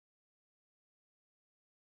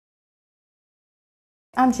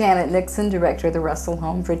I'm Janet Nixon, Director of the Russell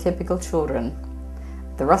Home for Typical Children.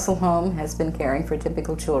 The Russell Home has been caring for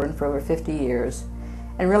typical children for over 50 years.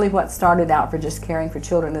 And really what started out for just caring for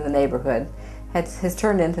children in the neighborhood has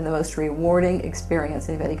turned into the most rewarding experience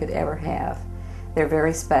anybody could ever have. They're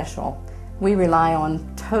very special. We rely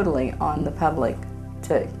totally on the public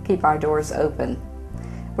to keep our doors open.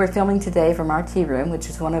 We're filming today from our tea room, which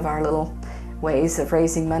is one of our little ways of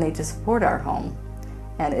raising money to support our home.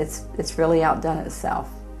 And it's really outdone itself.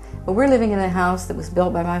 But we're living in a house that was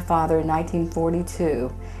built by my father in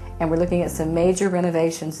 1942, and we're looking at some major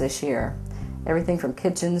renovations this year. Everything from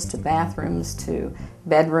kitchens to bathrooms to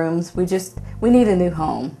bedrooms. We need a new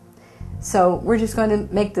home. So we're just going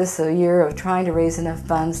to make this a year of trying to raise enough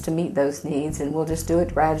funds to meet those needs, and we'll just do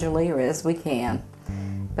it gradually or as we can.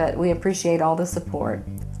 But we appreciate all the support.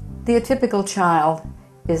 The atypical child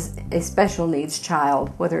is a special needs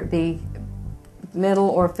child, whether it be mental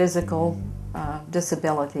or physical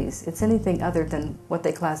disabilities. It's anything other than what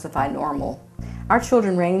they classify normal. Our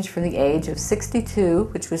children range from the age of 62,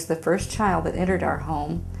 which was the first child that entered our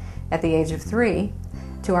home at the age of 3,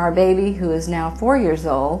 to our baby who is now 4 years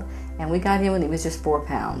old, and we got him when he was just 4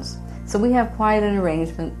 pounds. So we have quite an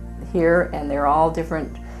arrangement here, and they're all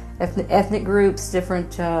different ethnic groups,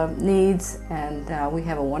 different needs, and we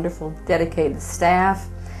have a wonderful dedicated staff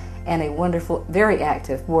and a wonderful, very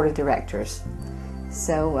active board of directors.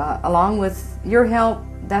 So along with your help,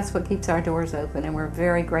 that's what keeps our doors open, and we're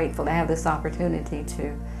very grateful to have this opportunity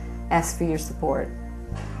to ask for your support.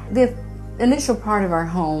 The initial part of our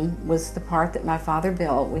home was the part that my father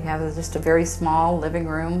built. We have just a very small living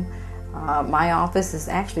room. My office is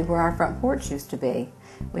actually where our front porch used to be.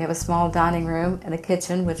 We have a small dining room and a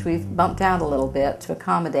kitchen, which we've bumped out a little bit to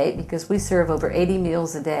accommodate because we serve over 80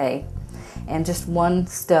 meals a day. And just one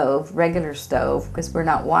stove, regular stove, because we're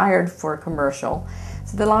not wired for commercial.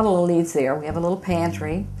 So there are a lot of little needs there. We have a little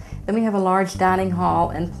pantry. Then we have a large dining hall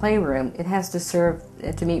and playroom. It has to serve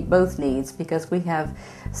to meet both needs because we have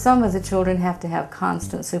some of the children have to have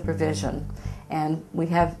constant supervision. And we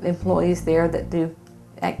have employees there that do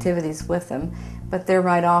activities with them, but they're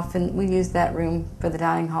right off, and we use that room for the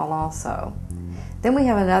dining hall also. Then we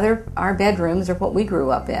have our bedrooms are what we grew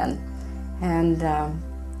up in. And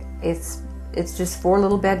it's just 4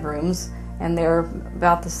 little bedrooms, and they're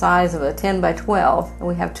about the size of a 10 by 12, and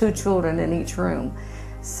we have 2 children in each room.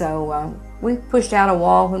 So we've pushed out a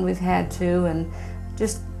wall when we've had to and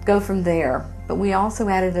just go from there. But we also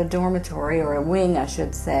added a dormitory, or a wing I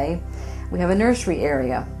should say. We have a nursery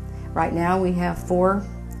area. Right now we have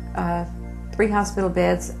 3 hospital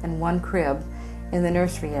beds and 1 crib in the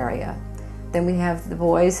nursery area. Then we have the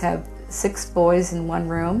boys, have 6 boys in 1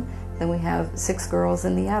 room, then we have 6 girls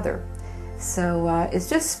in the other. So it's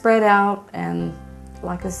just spread out, and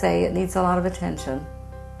like I say, it needs a lot of attention.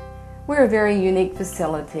 We're a very unique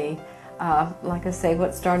facility. Like I say,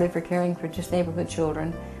 what started for caring for just neighborhood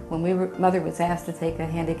children, when mother was asked to take a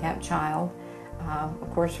handicapped child, of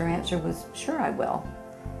course her answer was, "Sure I will."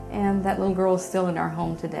 And that little girl is still in our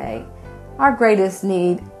home today. Our greatest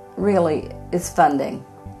need really is funding.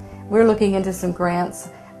 We're looking into some grants,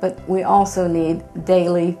 but we also need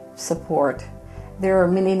daily support. There are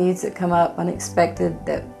many needs that come up unexpected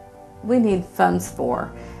that we need funds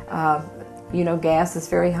for. Gas is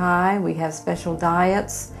very high. We have special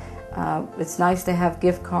diets. It's nice to have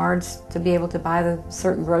gift cards to be able to buy the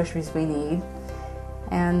certain groceries we need.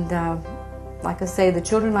 And like I say, the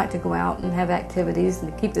children like to go out and have activities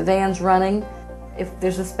and keep the vans running. If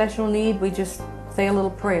there's a special need, we just say a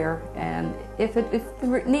little prayer, and if the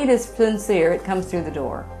need is sincere, it comes through the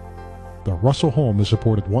door. The Russell Home is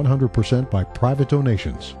supported 100% by private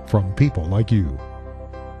donations from people like you.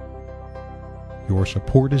 Your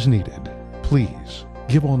support is needed. Please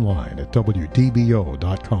give online at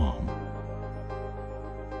WDBO.com.